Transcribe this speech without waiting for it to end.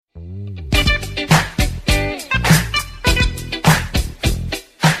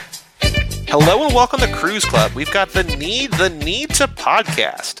Hello and welcome to Cruise Club. We've got the Need to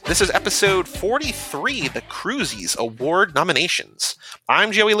podcast. This is episode 43, the Cruisies Award nominations.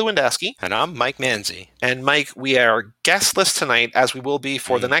 I'm Joey Lewandowski. And I'm Mike Manzi. And Mike, we are guestless tonight, as we will be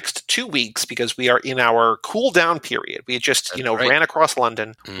for the next 2 weeks, because we are in our cool down period. We just, ran across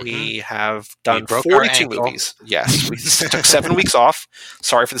London. Mm-hmm. We have done 42 movies. Yes, we took 7 weeks off.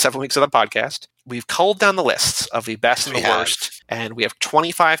 Sorry for the 7 weeks of the podcast. We've culled down the lists of the best and the worst, and we have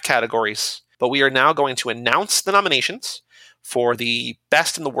 25 categories. But we are now going to announce the nominations for the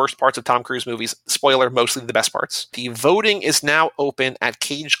best and the worst parts of Tom Cruise movies. Spoiler, mostly the best parts. The voting is now open at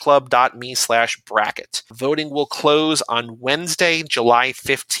cageclub.me/bracket. Voting will close on Wednesday, July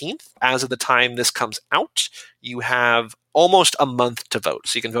 15th. As of the time this comes out, you have almost a month to vote.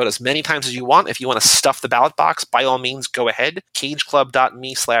 So you can vote as many times as you want. If you want to stuff the ballot box, by all means, go ahead.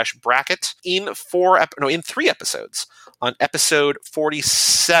 cageclub.me/bracket in 3 episodes. On episode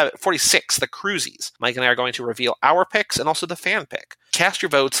 46, the Cruisies, Mike and I are going to reveal our picks and also the fan pick. Cast your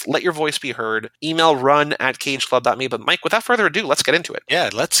votes. Let your voice be heard. Email run@cageclub.me. But Mike, without further ado, let's get into it.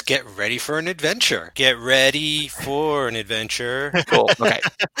 Yeah, let's get ready for an adventure. Get ready for an adventure. Cool. Okay.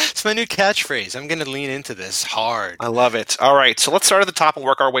 It's my new catchphrase. I'm going to lean into this hard. I love it. All right. So let's start at the top and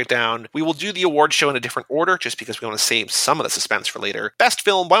work our way down. We will do the award show in a different order just because we want to save some of the suspense for later. Best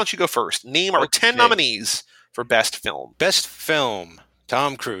film, why don't you go first? Name our 10 nominees for Best Film. Best Film,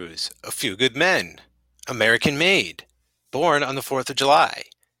 Tom Cruise, A Few Good Men, American Made, Born on the 4th of July,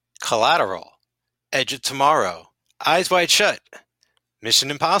 Collateral, Edge of Tomorrow, Eyes Wide Shut,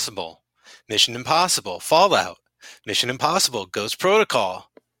 Mission Impossible, Fallout, Mission Impossible, Ghost Protocol,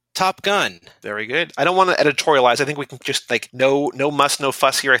 Top Gun. Very good. I don't want to editorialize. I think we can just no muss, no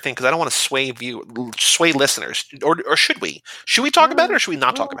fuss here. I think because I don't want to sway listeners. Or should we? Should we talk about it or should we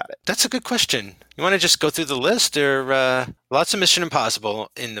not talk about it? That's a good question. You want to just go through the list? There are lots of Mission Impossible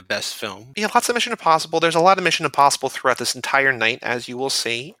in the best film. Yeah, lots of Mission Impossible. There's a lot of Mission Impossible throughout this entire night, as you will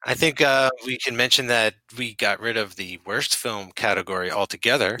see. I think we can mention that we got rid of the worst film category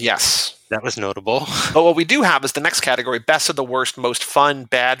altogether. Yes. That was notable. But what we do have is the next category, best of the worst, most fun,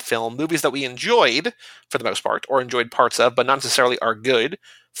 bad film, movies that we enjoyed, for the most part, or enjoyed parts of, but not necessarily are good.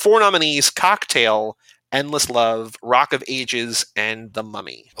 4 nominees, Cocktail, Endless Love, Rock of Ages, and The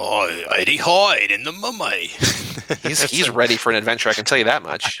Mummy. Oh, Eddie Hyde and The Mummy. He's ready for an adventure, I can tell you that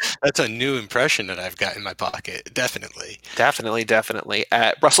much. That's a new impression that I've got in my pocket, definitely. Definitely.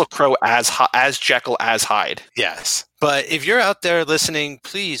 Russell Crowe as Jekyll as Hyde. Yes. But if you're out there listening,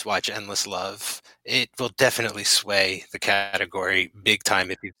 please watch Endless Love. It will definitely sway the category big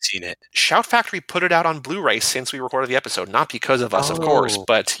time if you've seen it. Shout Factory put it out on Blu-ray since we recorded the episode. Not because of us, of course,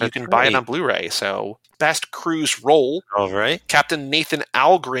 but you can buy it on Blu-ray. So, best cruise role. All right. Captain Nathan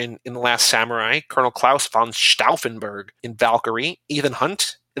Algren in The Last Samurai. Colonel Klaus von Stauffenberg in Valkyrie. Ethan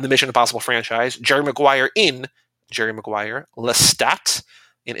Hunt in the Mission Impossible franchise. Jerry Maguire in Jerry Maguire. Lestat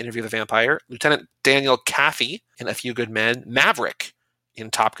in Interview with the Vampire. Lieutenant Daniel Kaffee in A Few Good Men. Maverick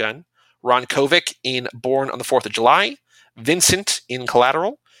in Top Gun. Ron Kovic in Born on the 4th of July, Vincent in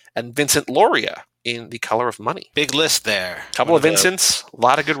Collateral, and Vincent Lauria in The Color of Money. Big list there. Couple of Vincents, a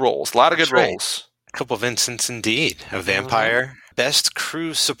lot of good roles. A couple of Vincents indeed. A Vampire. Best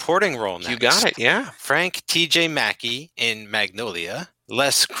Crew Supporting Role next. You got it, yeah. Frank T.J. Mackey in Magnolia,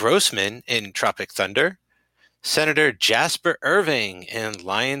 Les Grossman in Tropic Thunder, Senator Jasper Irving in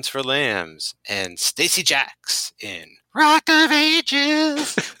Lions for Lambs, and Stacey Jacks in Rock of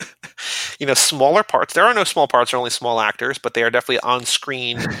Ages. Smaller parts. There are no small parts, there are only small actors, but they are definitely on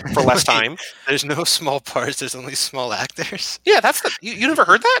screen for less time. There's no small parts, there's only small actors? Yeah, that's you never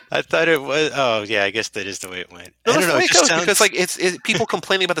heard that? I thought it was, I guess that is the way it went. No, I don't know, it just sounds... Because, it's people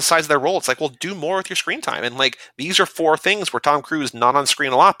complaining about the size of their role. It's like, well, do more with your screen time. And, these are 4 things where Tom Cruise is not on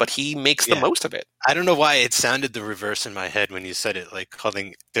screen a lot, but he makes the most of it. I don't know why it sounded the reverse in my head when you said it,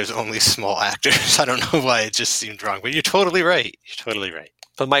 calling there's only small actors. I don't know why it just seemed wrong, but you're totally right.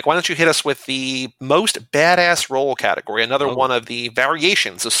 But Mike, why don't you hit us with the most badass role category, another one of the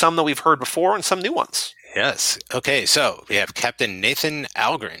variations of some that we've heard before and some new ones. Yes. Okay, so we have Captain Nathan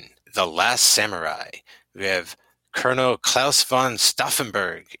Algren, The Last Samurai. We have Colonel Klaus von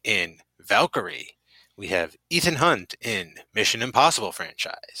Stauffenberg in Valkyrie. We have Ethan Hunt in Mission Impossible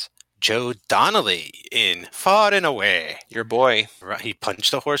franchise. Joe Donnelly in Far and Away. Your boy. He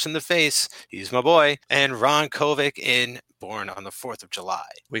punched a horse in the face. He's my boy. And Ron Kovic in Born on the 4th of July.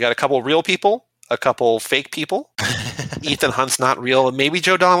 We got a couple real people, a couple fake people. Ethan Hunt's not real. Maybe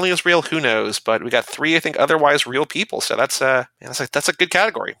Joe Donnelly is real. Who knows? But we got 3, I think, otherwise real people. So that's a good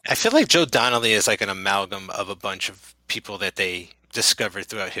category. I feel like Joe Donnelly is like an amalgam of a bunch of people that they discovered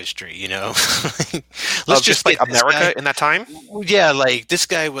throughout history, you know? Let's just like America in that time? Yeah, like this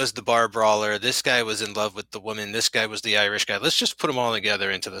guy was the bar brawler, this guy was in love with the woman, this guy was the Irish guy. Let's just put them all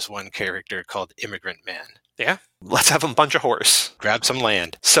together into this one character called Immigrant Man. Yeah. Let's have him punch a horse. Grab some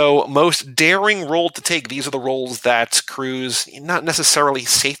land. So, most daring role to take. These are the roles that Cruise, not necessarily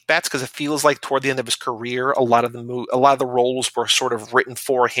safe bets, because it feels like toward the end of his career, a lot of the roles were sort of written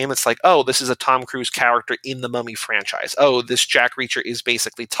for him. It's like, oh, this is a Tom Cruise character in the Mummy franchise. Oh, this Jack Reacher is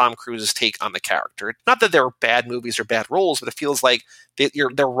basically Tom Cruise's take on the character. Not that there are bad movies or bad roles, but it feels like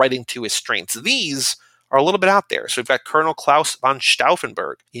they're writing to his strengths. These are a little bit out there. So we've got Colonel Klaus von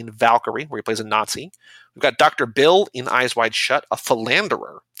Stauffenberg in Valkyrie, where he plays a Nazi. We've got Dr. Bill in Eyes Wide Shut, a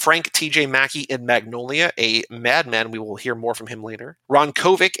philanderer. Frank T.J. Mackey in Magnolia, a madman. We will hear more from him later. Ron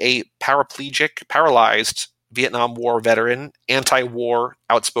Kovic, a paralyzed Vietnam War veteran, anti-war,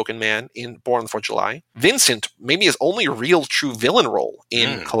 outspoken man in Born on the 4th of July. Vincent, maybe his only real true villain role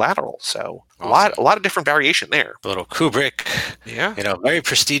in Collateral. So awesome. a lot of different variation there. A little Kubrick. Yeah. Very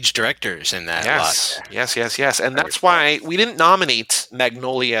prestige directors in that lot. Yes. And that's why we didn't nominate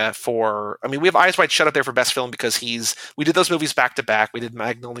Magnolia for, we have Eyes Wide Shut up there for Best Film because we did those movies back to back. We did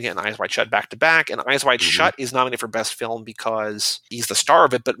Magnolia and Eyes Wide Shut back to back, and Eyes Wide Shut is nominated for Best Film because he's the star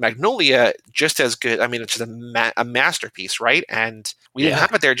of it, but Magnolia, just as good. It's just a masterpiece, right? And we didn't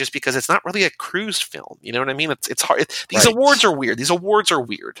have it there just because it's not really a Cruise film. You know what I mean? It's hard. These awards are weird.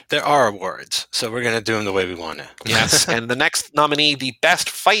 There are awards, so we're going to do them the way we want to. Yes, and the next nominee, the best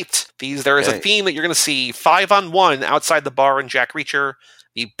fight. There is a theme that you're going to see 5-on-1 outside the bar in Jack Reacher,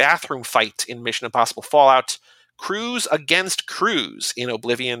 the bathroom fight in Mission Impossible Fallout, Cruise against Cruise in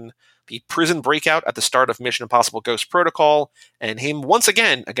Oblivion, the prison breakout at the start of Mission Impossible Ghost Protocol, and him once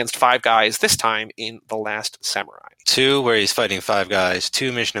again against five guys, this time in The Last Samurai. 2 where he's fighting five guys,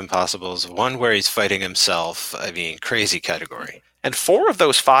 2 Mission Impossibles, 1 where he's fighting himself. Crazy category. And 4 of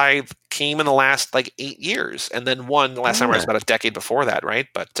those 5 came in the last 8 years, and then one, The Last Samurai, was about a decade before that, right?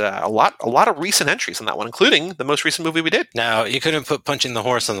 But a lot of recent entries in that one, including the most recent movie we did. Now, you couldn't put Punching the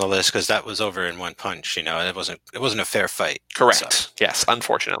Horse on the list because that was over in one punch. It wasn't a fair fight. Correct. So. Yes,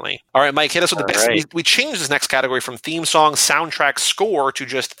 unfortunately. All right, Mike, hit us with the best. Right. We changed this next category from theme song, soundtrack, score to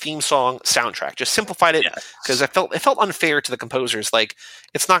just theme song, soundtrack. Just simplified it because it felt unfair to the composers.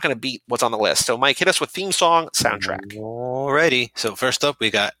 It's not going to beat what's on the list. So, Mike, hit us with theme song, soundtrack. Alrighty. So first up,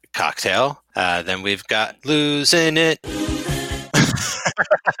 we got Cocktail. Then we've got Losing It.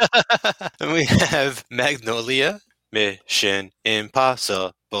 And we have Magnolia, Mission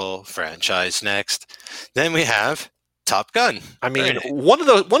Impossible franchise next. Then we have Top Gun. One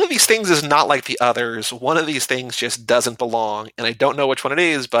of these things is not like the others. One of these things just doesn't belong, and I don't know which one it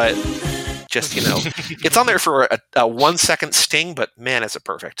is, but just, it's on there for a 1 second sting, but man, is it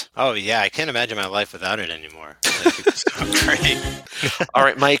perfect. Oh, yeah. I can't imagine my life without it anymore. It's so great. All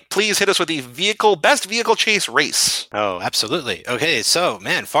right, Mike, please hit us with the best vehicle chase race. Oh, absolutely. Okay, so,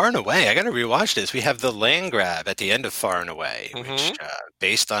 man, Far and Away. I got to rewatch this. We have the land grab at the end of Far and Away, which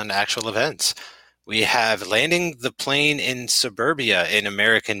based on actual events. We have landing the plane in suburbia in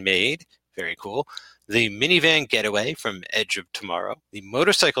American Made. Very cool. The minivan getaway from Edge of Tomorrow, the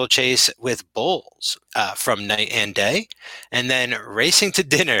motorcycle chase with Bulls from Night and Day, and then racing to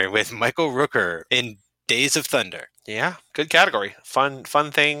dinner with Michael Rooker in Days of Thunder. Yeah, good category. Fun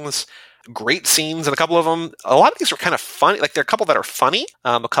things. Great scenes, and a couple of them. A lot of these are kind of funny. There are a couple that are funny,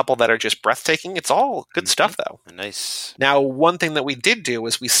 a couple that are just breathtaking. It's all good stuff, though. Nice. Now, one thing that we did do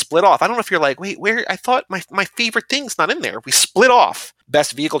is we split off. I don't know if you're like, wait, where? I thought my favorite thing's not in there. We split off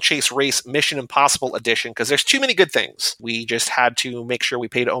Best Vehicle Chase Race Mission Impossible Edition because there's too many good things. We just had to make sure we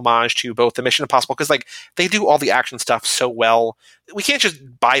paid homage to both the Mission Impossible because they do all the action stuff so well. We can't just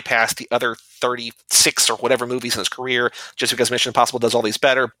bypass the other 36 or whatever movies in his career just because Mission Impossible does all these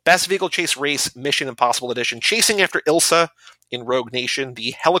better. Best Vehicle Chase Race Mission Impossible Edition, chasing after Ilsa in Rogue Nation,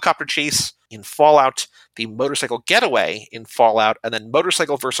 the helicopter chase in Fallout, the motorcycle getaway in Fallout, and then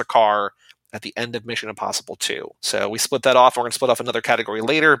motorcycle versus a car at the end of Mission Impossible 2. So we split that off. We're going to split off another category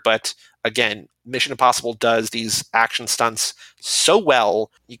later, but again, Mission Impossible does these action stunts so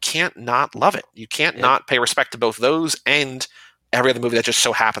well, you can't not love it. You can't not pay respect to both those and every other movie that just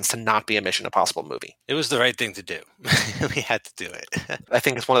so happens to not be a Mission Impossible movie. It was the right thing to do. We had to do it. I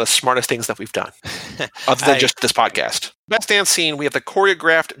think it's one of the smartest things that we've done, other than just this podcast. Best dance scene, we have the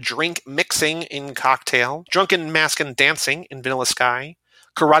choreographed drink mixing in Cocktail, drunken masking dancing in Vanilla Sky,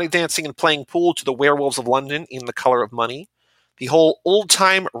 karate dancing and playing pool to the Werewolves of London in The Color of Money, the whole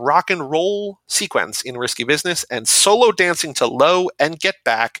old-time rock and roll sequence in Risky Business, and solo dancing to Low and Get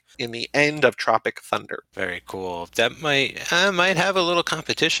Back in the end of Tropic Thunder. Very cool. That might have a little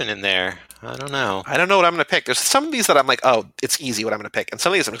competition in there. I don't know. I don't know what I'm going to pick. There's some of these that I'm like, oh, it's easy what I'm going to pick. And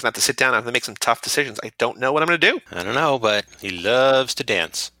some of these I'm just going to have to sit down and have to make some tough decisions. I don't know what I'm going to do. I don't know, but he loves to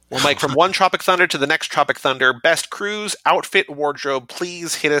dance. Well, Mike, from one Tropic Thunder to the next Tropic Thunder, best cruise, outfit, wardrobe,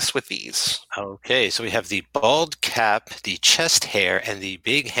 please hit us with these. Okay, so we have the bald cap, the chest hair, and the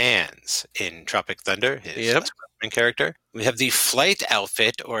big hands in Tropic Thunder, his main character. We have the flight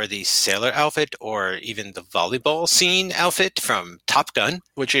outfit, or the sailor outfit, or even the volleyball scene outfit from Top Gun.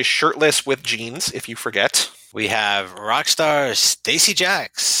 Which is shirtless with jeans, if you forget. We have rock star Stacey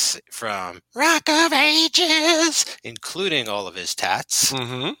Jacks from Rock of Ages, including all of his tats.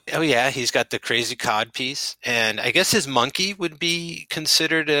 Mm-hmm. Oh, yeah, he's got the crazy cod piece. And I guess his monkey would be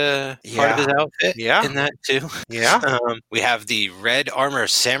considered a part of his outfit in that, too. Yeah. We have the red armor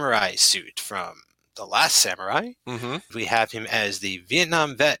samurai suit from The Last Samurai. Mm-hmm. We have him as the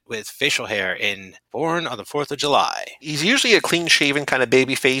Vietnam vet with facial hair in Born on the 4th of July. He's usually a clean-shaven kind of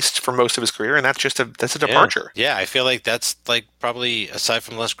baby-faced for most of his career, and that's a departure. Yeah, I feel like that's like probably, aside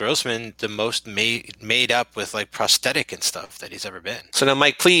from Les Grossman, the most made up with like prosthetic and stuff that he's ever been. So now,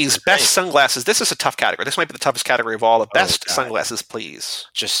 Mike, please, best sunglasses. This is a tough category. This might be the toughest category of all. Best sunglasses, please.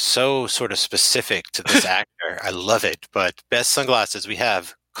 Just so sort of specific to this actor. I love it. But best sunglasses, we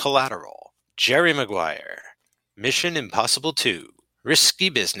have Collateral, Jerry Maguire, Mission Impossible 2, Risky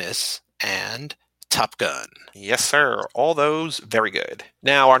Business, and Top Gun. Yes, sir. All those very good.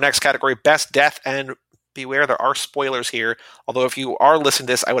 Now, our next category, best death, and beware, there are spoilers here. Although if you are listening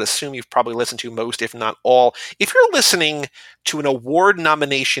to this, I would assume you've probably listened to most, if not all. If you're listening to an award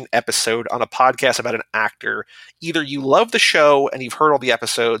nomination episode on a podcast about an actor, either you love the show and you've heard all the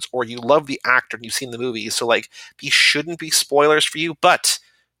episodes, or you love the actor and you've seen the movies. So, like, these shouldn't be spoilers for you, but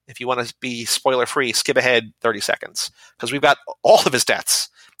if you want to be spoiler-free, skip ahead 30 seconds. Because we've got all of his deaths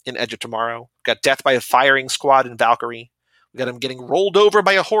in Edge of Tomorrow. We've got death by a firing squad in Valkyrie. We got him getting rolled over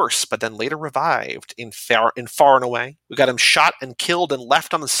by a horse, but then later revived in Far and Away. We got him shot and killed and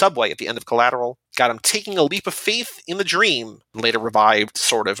left on the subway at the end of Collateral. Got him taking a leap of faith in The Dream, later revived,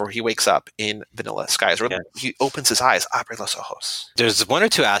 sort of, or he wakes up in Vanilla Skies. Or he opens his eyes, abre los ojos. There's one or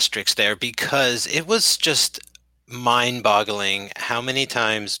two asterisks there because it was just mind-boggling how many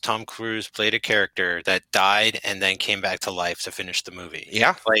times Tom Cruise played a character that died and then came back to life to finish the movie.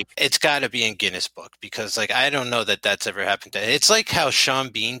 Yeah. Like, it's got to be in Guinness Book because, like, I don't know that that's ever happened. It's like how Sean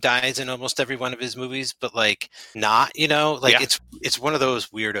Bean dies in almost every one of his movies, but, like, not, you know? Like, it's one of those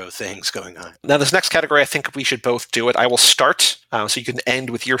weirdo things going on. Now, this next category, I think we should both do it. I will start, so you can end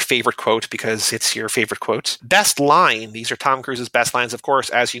with your favorite quote because it's your favorite quote. Best line. These are Tom Cruise's best lines, of course,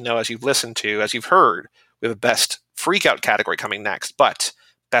 as you know, as you've listened to, as you've heard. We have a best freakout category coming next, but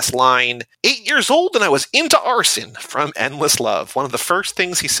best line, 8 years old and I was into arson from Endless Love. One of the first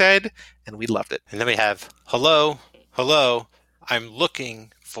things he said, and we loved it. And then we have, hello, I'm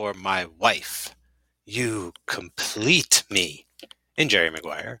looking for my wife. You complete me. In Jerry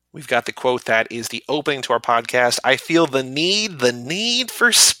Maguire. We've got the quote that is the opening to our podcast. I feel the need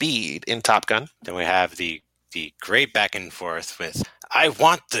for speed in Top Gun. Then we have the great back and forth with, I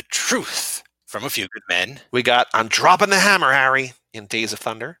want the truth. From A Few Good Men. We got I'm dropping the hammer, Harry, in Days of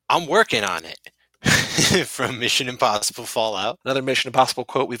Thunder. I'm working on it. From Mission Impossible Fallout. Another Mission Impossible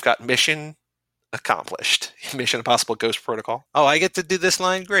quote. We've got mission accomplished. Mission Impossible Ghost Protocol. Oh, I get to do this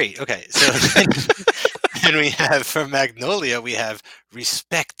line? Great. Okay. So then we have from Magnolia, we have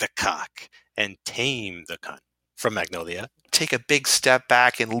respect the cock and tame the cunt. From Magnolia. Take a big step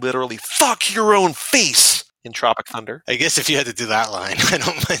back and literally fuck your own face. In Tropic Thunder. I guess if you had to do that line, I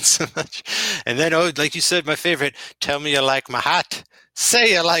don't mind so much. And then, like you said, my favorite, tell me you like my hat.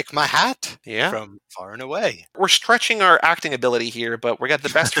 Say you like my hat. Yeah. From Far and Away. We're stretching our acting ability here, but we got the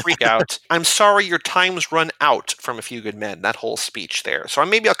best freak out. I'm sorry your time's run out from A Few Good Men. That whole speech there. So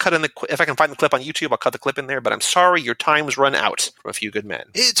maybe I'll cut in if I can find the clip on YouTube, I'll cut the clip in there, but I'm sorry your time's run out from A Few Good Men.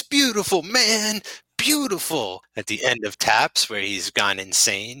 It's beautiful, man. Beautiful. At the end of Taps, where he's gone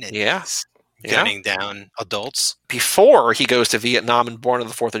insane. And he's gunning down adults. Before he goes to Vietnam and Born on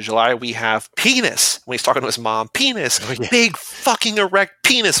the 4th of July, we have penis. When he's talking to his mom, penis. Big fucking erect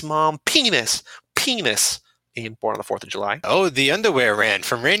penis, mom. Penis. In Born on the 4th of July. Oh, the underwear rant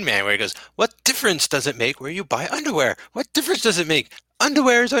from Rain Man, where he goes, what difference does it make where you buy underwear? What difference does it make?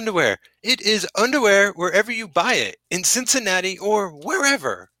 Underwear is underwear. It is underwear wherever you buy it, in Cincinnati or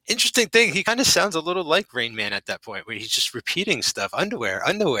wherever. Interesting thing, he kind of sounds a little like Rain Man at that point, where he's just repeating stuff. Underwear.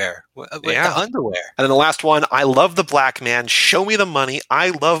 With the underwear. And then the last one, I love the black man. Show me the money. I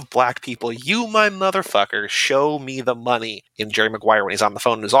love black people. You, my motherfucker, show me the money. In Jerry Maguire when he's on the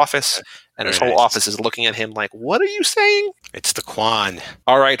phone in his office. And his whole office is looking at him like, what are you saying? It's the Quan.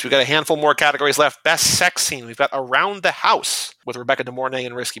 All right, we've got a handful more categories left. Best sex scene. We've got Around the House with Rebecca De Mornay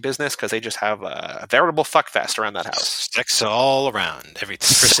and Risky Business because they just have a veritable fuckfest around that house. Sex all around. Everything.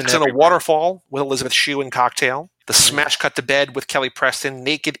 Sex in a Waterfall with Elizabeth Shue and Cocktail. The Smash Cut to Bed with Kelly Preston.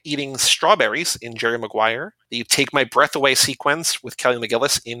 Naked Eating Strawberries in Jerry Maguire. The Take My Breath Away sequence with Kelly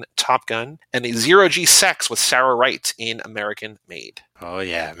McGillis in Top Gun. And the Zero G Sex with Sarah Wright in American Made. Oh,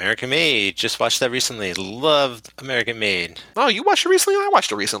 yeah. American Made. Just watched that recently. Loved American Made. Oh, you watched it recently? I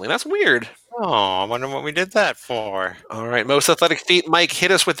watched it recently. That's weird. Oh, I wonder what we did that for. All right. Most Athletic Feat. Mike,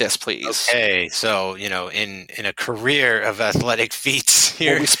 hit us with this, please. Okay. So, in a career of athletic feats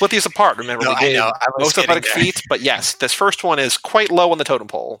here. Well, we split these apart. Remember, we did Most Athletic Feat. But yes, this first one is quite low on the totem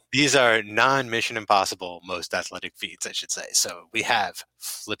pole. These are non-Mission Impossible Most Athletic Feats, I should say. So we have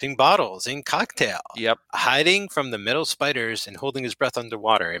flipping bottles in Cocktail. Yep. Hiding from the metal spiders and holding his breath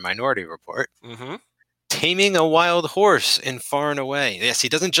underwater in Minority Report. Mm-hmm. Taming a wild horse in Far and Away. Yes, he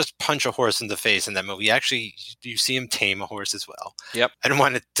doesn't just punch a horse in the face in that movie. Actually, you see him tame a horse as well. Yep. I don't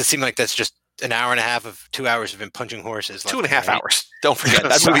want it to seem like that's just an hour and a half of 2 hours of him punching horses. 2.5 hours. Don't forget,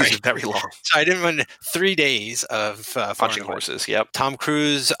 that movie's very long. So I didn't want 3 days of punching horses. Yep. Tom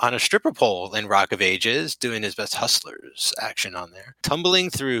Cruise on a stripper pole in Rock of Ages, doing his best Hustlers action on there. Tumbling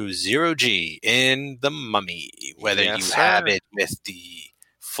through Zero G in The Mummy, whether you have it with the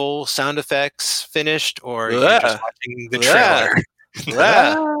full sound effects finished or you're just watching the trailer.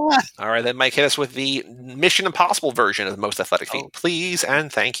 All right, then Mike, hit us with the Mission Impossible version of the Most Athletic Feat, please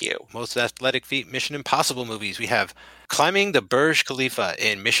and thank you. Most Athletic Feat Mission Impossible movies. We have climbing the Burj Khalifa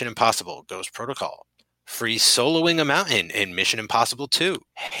in Mission Impossible Ghost Protocol, free soloing a mountain in Mission Impossible 2,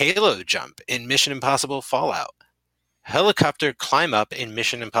 Halo jump in Mission Impossible Fallout, helicopter climb up in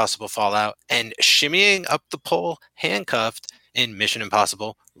Mission Impossible Fallout, and shimmying up the pole handcuffed in Mission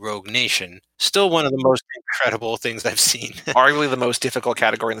Impossible Rogue Nation. Still one of the most incredible things I've seen. Arguably the most difficult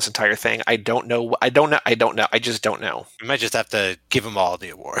category in this entire thing. I don't know. I just don't know. We might just have to give them all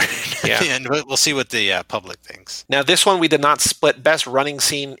the award. Yeah. And we'll see what the public thinks. Now, this one we did not split. Best running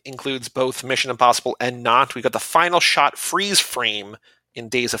scene includes both Mission Impossible and not. We got the final shot freeze frame in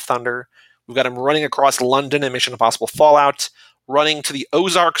Days of Thunder. We've got him running across London in Mission Impossible Fallout. Running to the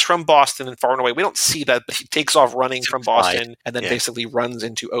Ozarks from Boston and Far and Away. We don't see that, but he takes off running from Boston and then basically runs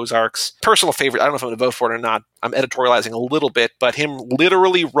into Ozarks. Personal favorite, I don't know if I'm going to vote for it or not. I'm editorializing a little bit, but him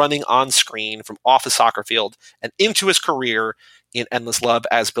literally running on screen from off the soccer field and into his career in Endless Love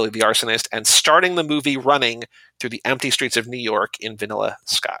as Billy the Arsonist and starting the movie running through the empty streets of New York in Vanilla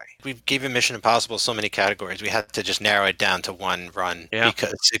Sky. We've given Mission Impossible so many categories. We had to just narrow it down to one run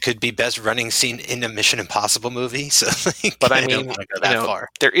because it could be best running scene in a Mission Impossible movie. So, but I mean,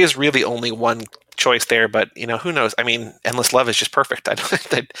 there is really only one choice there, but who knows? I mean, Endless Love is just perfect. I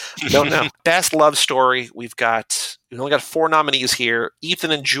don't know. Best love story. We've only got 4 nominees here.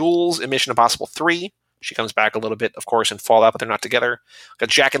 Ethan and Jules in Mission Impossible 3. She comes back a little bit, of course, in Fallout, but they're not together. Got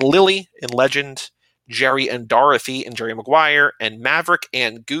Jack and Lily in Legend, Jerry and Dorothy in Jerry Maguire, and Maverick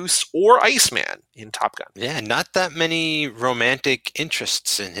and Goose or Iceman in Top Gun. Yeah, not that many romantic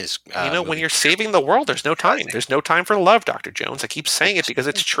interests in his when you're saving the world, there's no time. There's no time for love, Dr. Jones. I keep saying it because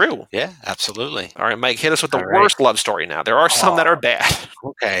it's true. Yeah, absolutely. All right, Mike, hit us with the worst love story now. There are some that are bad.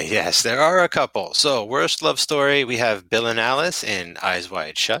 Okay, yes, there are a couple. So, worst love story, we have Bill and Alice in Eyes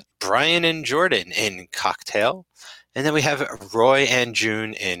Wide Shut, Brian and Jordan in Cocktail, and then we have Roy and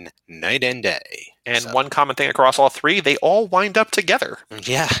June in Night and Day. And one common thing across all 3, they all wind up together.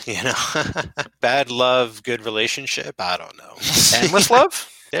 Yeah, bad love, good relationship, I don't know. Endless Love?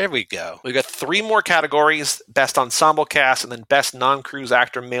 There we go. We've got 3 more categories, best ensemble cast and then best non-Cruise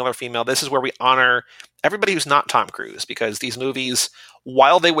actor, male or female. This is where we honor everybody who's not Tom Cruise because these movies,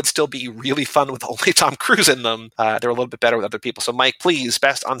 while they would still be really fun with only Tom Cruise in them, they're a little bit better with other people. So Mike, please,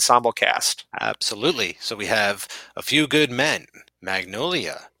 best ensemble cast. Absolutely. So we have A Few Good Men,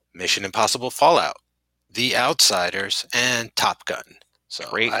 Magnolia, Mission Impossible Fallout, The Outsiders, and Top Gun. So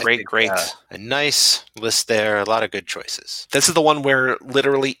great. A nice list there. A lot of good choices. This is the one where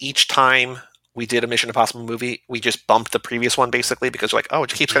literally each time we did a Mission Impossible movie, we just bumped the previous one basically because we're like, oh, it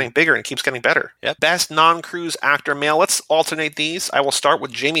just keeps getting bigger and keeps getting better. Yep. Best non-Cruise actor male. Let's alternate these. I will start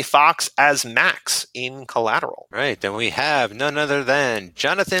with Jamie Foxx as Max in Collateral. Right. Then we have none other than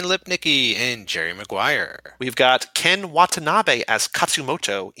Jonathan Lipnicki in Jerry Maguire. We've got Ken Watanabe as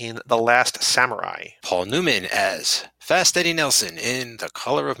Katsumoto in The Last Samurai. Paul Newman as Fast Eddie Nelson in The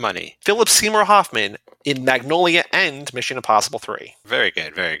Color of Money. Philip Seymour Hoffman in Magnolia and Mission Impossible 3. Very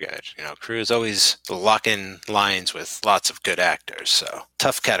good, very good. Cruise always locking lines with lots of good actors, so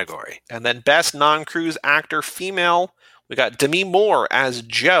tough category. And then Best Non-Cruise Actor Female, we got Demi Moore as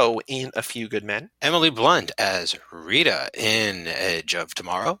Jo in A Few Good Men. Emily Blunt as Rita in Edge of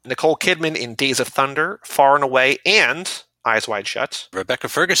Tomorrow. Nicole Kidman in Days of Thunder, Far and Away, and Eyes Wide Shut. Rebecca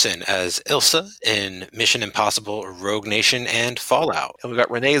Ferguson as Ilsa in Mission Impossible, Rogue Nation, and Fallout. And we've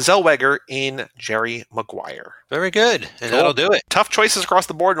got Renee Zellweger in Jerry Maguire. Very good. And that'll do it. Tough choices across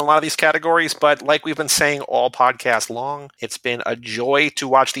the board in a lot of these categories, but like we've been saying all podcast long, it's been a joy to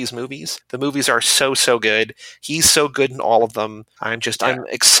watch these movies. The movies are so, so good. He's so good in all of them. I'm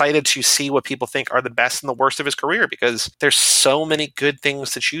excited to see what people think are the best and the worst of his career, because there's so many good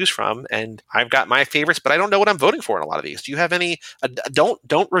things to choose from, and I've got my favorites, but I don't know what I'm voting for in a lot of these. Do you have any,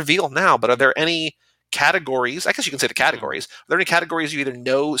 don't reveal now, but are there any categories, I guess you can say the categories, are there any categories you either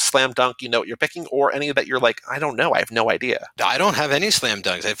know slam dunk, you know what you're picking, or any that you're like, I don't know, I have no idea? I don't have any slam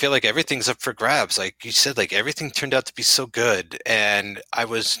dunks. I feel like everything's up for grabs. Like you said, like everything turned out to be so good, and I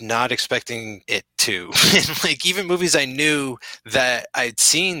was not expecting it to. Like even movies I knew that I'd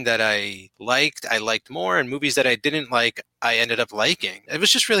seen that I liked more, and movies that I didn't like, I ended up liking. It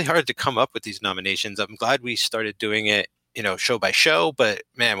was just really hard to come up with these nominations. I'm glad we started doing it show by show, but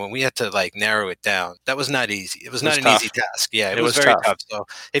man, when we had to like narrow it down, that was not easy. It was not an easy task. Yeah, it was very tough. So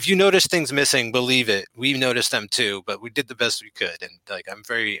if you notice things missing, believe it. We noticed them too, but we did the best we could. And like, I'm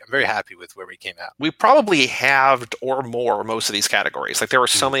very happy with where we came out. We probably halved or more most of these categories. Like there were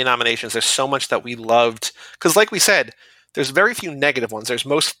so many nominations. There's so much that we loved. Because like we said, there's very few negative ones. There's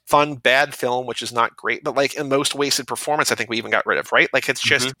most fun, bad film, which is not great, but like in most wasted performance, I think we even got rid of, right? Like it's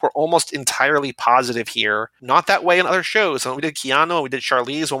just, we're almost entirely positive here. Not that way in other shows. When we did Keanu and we did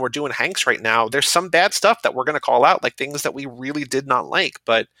Charlize, when we're doing Hanks right now, there's some bad stuff that we're going to call out, like things that we really did not like.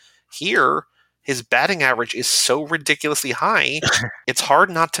 But here, his batting average is so ridiculously high, it's hard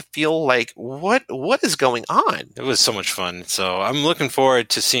not to feel like, what is going on? It was so much fun. So I'm looking forward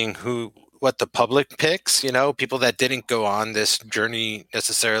to seeing what the public picks, people that didn't go on this journey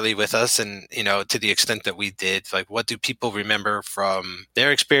necessarily with us, and, to the extent that we did, like what do people remember from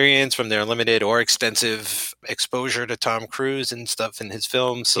their experience, from their limited or extensive exposure to Tom Cruise and stuff in his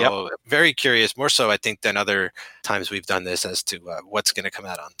films. So very curious, more so I think than other times we've done this, as to what's going to come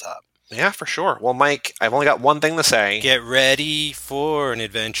out on top. Yeah, for sure. Well, Mike, I've only got one thing to say. Get ready for an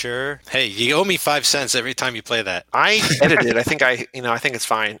adventure. Hey, you owe me 5 cents every time you play that. I edited. I think I think it's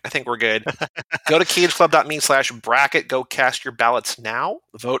fine. I think we're good. Go to cageclub.me/bracket. Go cast your ballots now.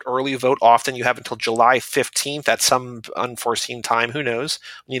 Vote early, vote often. You have until July 15th at some unforeseen time. Who knows?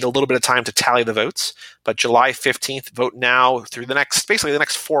 We need a little bit of time to tally the votes. But July 15th, vote now through the next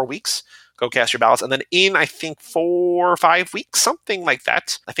 4 weeks. Go cast your ballots. And then in, I think, 4 or 5 weeks, something like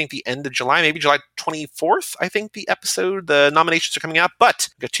that, I think the end of July, maybe July 24th, I think the nominations are coming out. But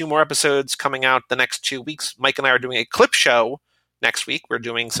we've got 2 more episodes coming out the next 2 weeks. Mike and I are doing a clip show next week. We're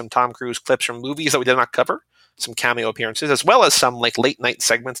doing some Tom Cruise clips from movies that we did not cover, some cameo appearances, as well as some like late night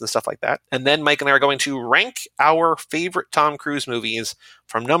segments and stuff like that. And then Mike and I are going to rank our favorite Tom Cruise movies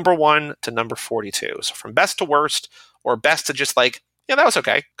from number 1 to number 42. So from best to worst, or best to just like, yeah, that was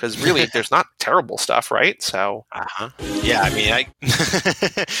okay, because really, there's not terrible stuff, right? So, yeah, I mean,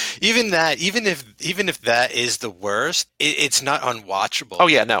 even if that is the worst, it's not unwatchable. Oh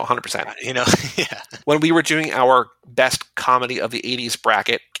yeah, no, 100%. Yeah. When we were doing our best comedy of the 80s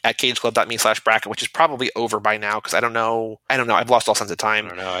bracket at cageclub.me/bracket, which is probably over by now, because I don't know. I've lost all sense of time. I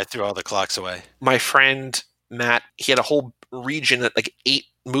don't know. I threw all the clocks away. My friend Matt, he had a whole region at like 8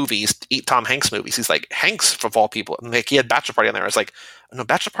 Tom Hanks movies. He's like, Hanks of all people. And like he had Bachelor Party on there. I was like, no,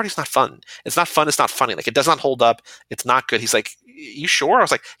 Bachelor Party's not fun. It's not fun. It's not funny. Like it does not hold up. It's not good. He's like, you sure? I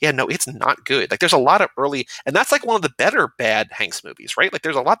was like, yeah, no, it's not good. Like there's a lot of early, and that's like one of the better bad Hanks movies, right? Like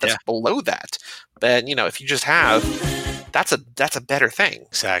there's a lot that's below that. But if you just have, that's a better thing.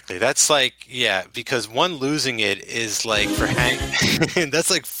 Exactly. That's like, because one losing it is like for Hank, that's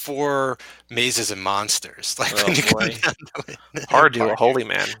like 4 Mazes and Monsters. Like when you come down to it. Hard to a holy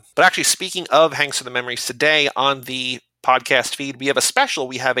man. But actually, speaking of Hanks of the Memories, today on the podcast feed, we have a special.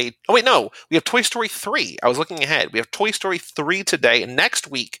 We have we have Toy Story 3. I was looking ahead. We have Toy Story 3 today, and next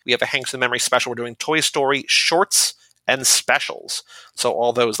week we have a Hanks of the Memory special. We're doing Toy Story shorts and specials. So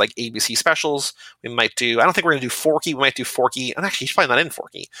all those like ABC specials, we might do. I don't think we're going to do Forky. We might do Forky. And actually, he's probably not in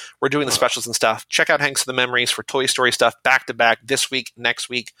Forky. We're doing the specials and stuff. Check out Hanks of the Memories for Toy Story stuff back to back this week, next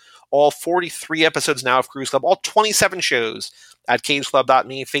week. All 43 episodes now of Cruise Club. All 27 shows at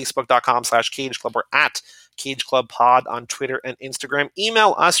cageclub.me, facebook.com/cageclub, or at Cage Club Pod on Twitter and Instagram.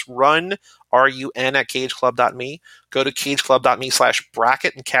 Email us, run, RUN, at cageclub.me. Go to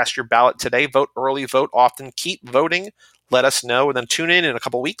cageclub.me/bracket and cast your ballot today. Vote early, vote often. Keep voting. Let us know, and then tune in a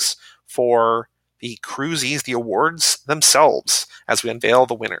couple weeks for the Cruisies, the awards themselves, as we unveil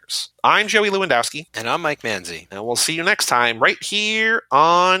the winners. I'm Joey Lewandowski. And I'm Mike Manzi. And we'll see you next time right here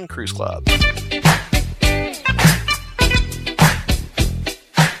on Cruise Club.